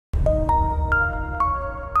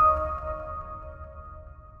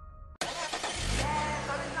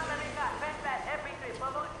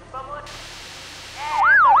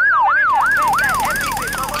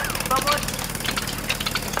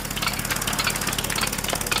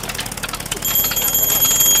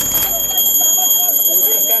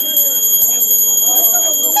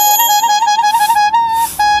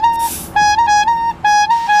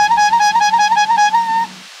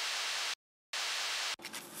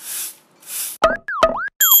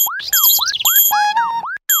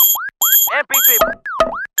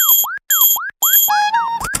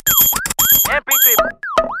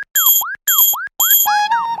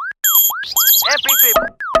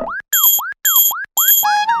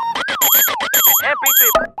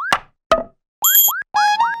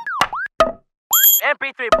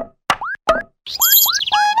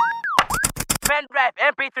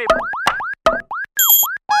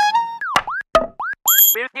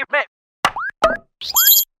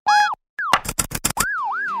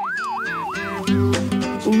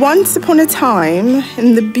Once upon a time,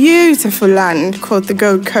 in the beautiful land called the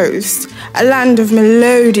Gold Coast, a land of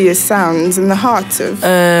melodious sounds in the heart of...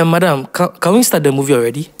 Madam, can we start the movie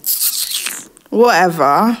already?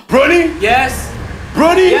 Whatever. Broni? Yes?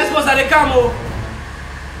 Broni? Yes, boss, at the camo.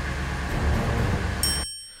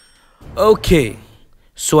 Okay,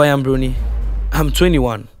 so I am Broni. I'm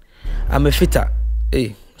 21. I'm a fitter.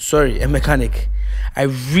 A mechanic. I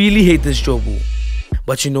really hate this job.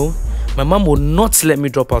 But you know, my mom will not let me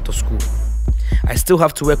drop out of school. I still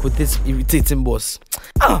have to work with this irritating boss.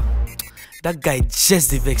 That guy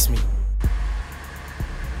just vexed me.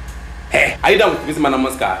 Hey, are you done with Mr.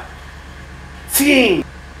 Manaman's car? See, you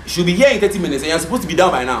should be here in 30 minutes and you're supposed to be done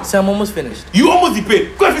by now. So I'm almost finished. You almost be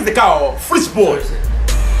paid. Go and fix the car or fresh board.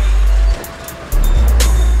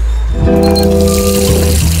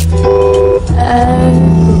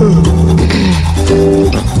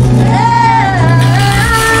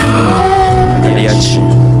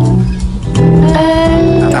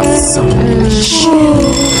 That's some shit.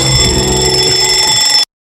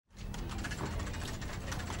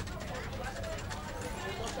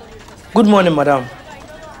 Good morning, madam.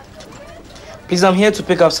 Please, I'm here to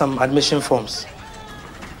pick up some admission forms.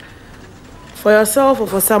 For yourself or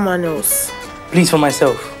for someone else? Please, for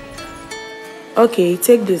myself. Okay,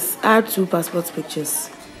 take this. Add 2 passport pictures.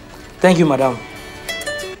 Thank you, madam.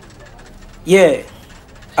 Yeah,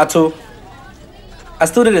 Ato. I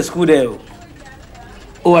still did a school there.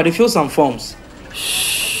 Oh, I did fill some forms.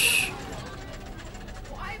 Shh.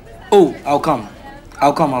 Oh, I'll come.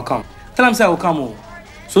 Tell him say I'll come. Oh.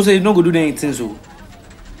 So say you don't go do anything so.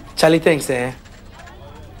 Charlie, thanks, eh?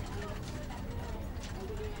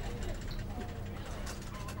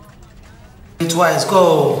 Twice,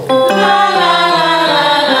 go.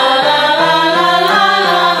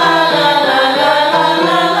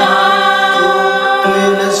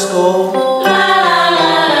 Let's go.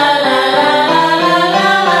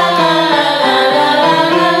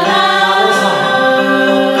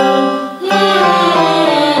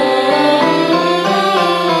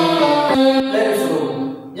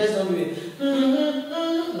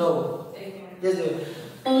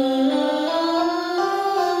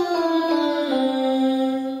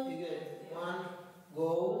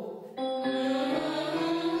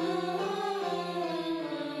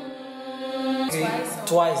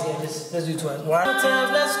 Twice, yeah, let's do twice. 1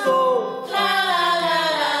 time, let's go.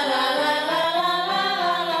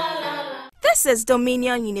 This is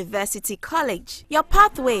Dominion University College, your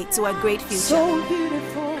pathway to a great future. So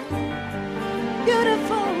beautiful,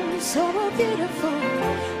 beautiful, so beautiful.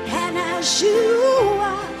 And as you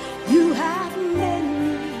are, you have made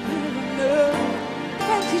me love.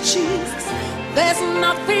 Thank you, Jesus. There's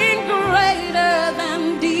nothing greater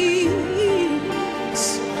than these.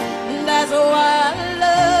 That's why I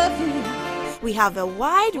love you. We have a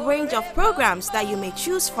wide range of programs that you may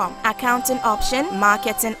choose from: accounting option,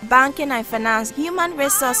 marketing, banking and finance, human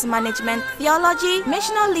resource management, theology,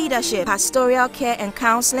 missional leadership, pastoral care and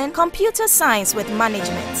counseling, computer science with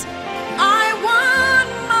management. I want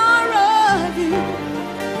more of you,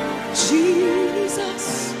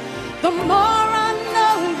 Jesus. The more I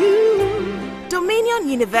know you. Dominion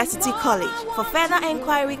University College. For further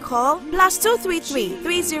enquiry, call +233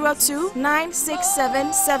 302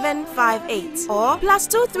 967 758 or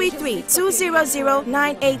 +233 200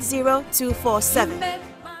 980 247.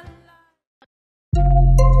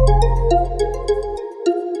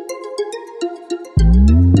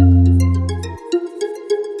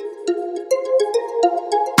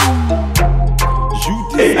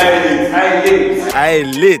 I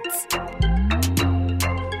lit.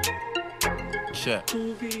 Sure.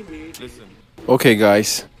 Listen. Okay,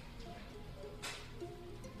 guys.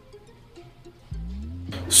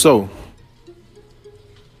 So,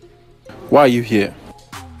 why are you here?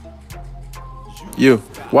 You,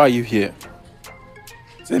 why are you here?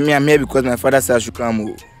 Say me, I'm here because my father said I should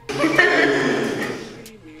come.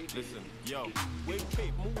 Listen, yo, wait,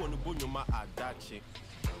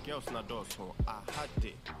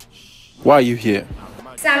 why are you here?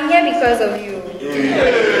 So I'm here because of you.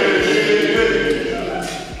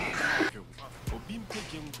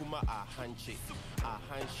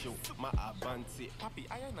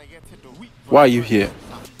 Why are you here?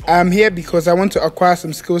 I'm here because I want to acquire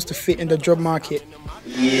some skills to fit in the job market.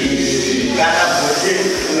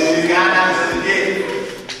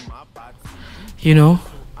 You know,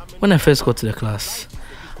 when I first got to the class,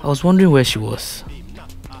 I was wondering where she was.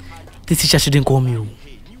 This teacher shouldn't call me,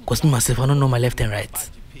 because me myself, I don't know my left and right.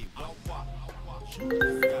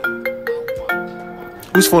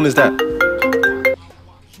 Whose phone is that?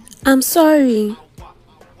 I'm sorry.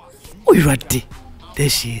 Oh, you're right there. There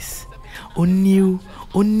she is. On you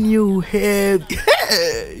head.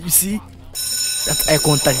 You see? That eye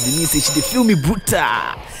contact means she feel me brutal.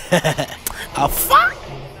 How far?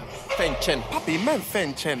 Fenchen, Pappy, men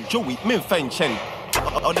Fenchen, Joey, men Fenchen.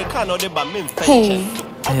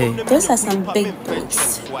 Hey, those are some big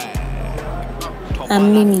boys.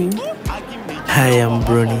 I'm Mimi. Hi, I'm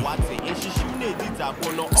Broni.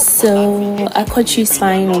 So, I caught you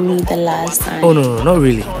spying on me the last time. Oh, no, not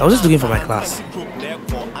really. I was just looking for my class.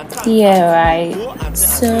 Yeah, right.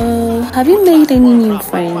 So, have you made any new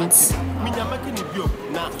friends?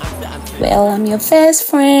 Well, I'm your first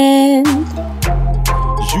friend.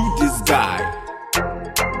 You this guy.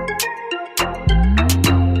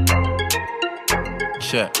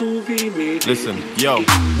 Listen, yo,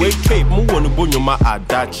 wait, move on the bone my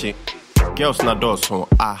adachi. Girls na doso,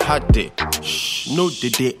 I had it. Shh, no,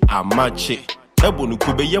 did I match it. Ebonu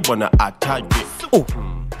kube yebona attack it. Oh,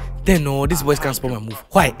 then no, these boys can't spoil my move.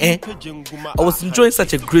 Why, eh? I was enjoying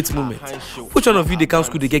such a great moment. Which one of you they come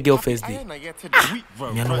school they get girl first day? Me,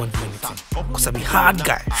 I don't want to do anything. Because I'm a hard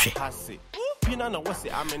guy.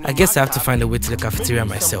 I guess I have to find a way to the cafeteria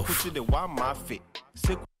myself.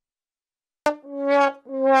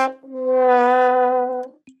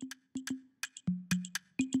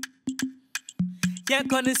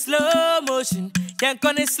 Yank on the slow motion, yank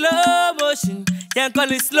on the slow motion, yank on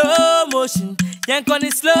the slow motion, yank on the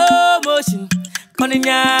slow motion.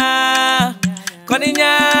 Koninya,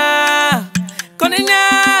 koninya, koninya,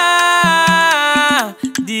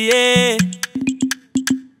 die.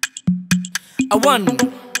 A 1,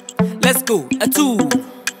 let's go. A 2,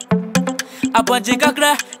 a bunch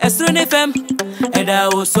kakra, S1 Ep1, and I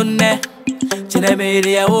was on there. Chine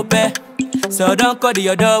media ope. So don't call the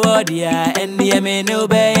other dear, and the MN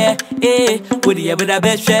obey, eh? Would you ever the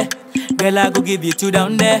best share? Girl, I go give you 2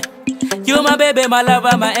 down there. You my baby, my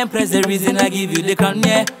lover, my empress, the reason I give you the crown,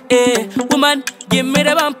 yeah. Eh, woman, give me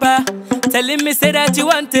the bumper, telling me say that you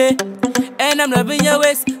want it, and I'm loving your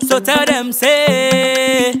waist, so tell them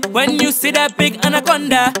say, when you see that big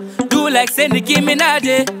anaconda, do like say Nicki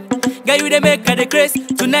Minaj, girl you they make her the craze,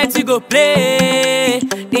 tonight you go play,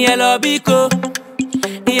 in your Abeiku.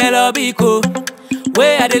 In your Abeiku,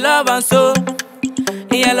 where are the love and so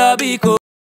in your Abeiku.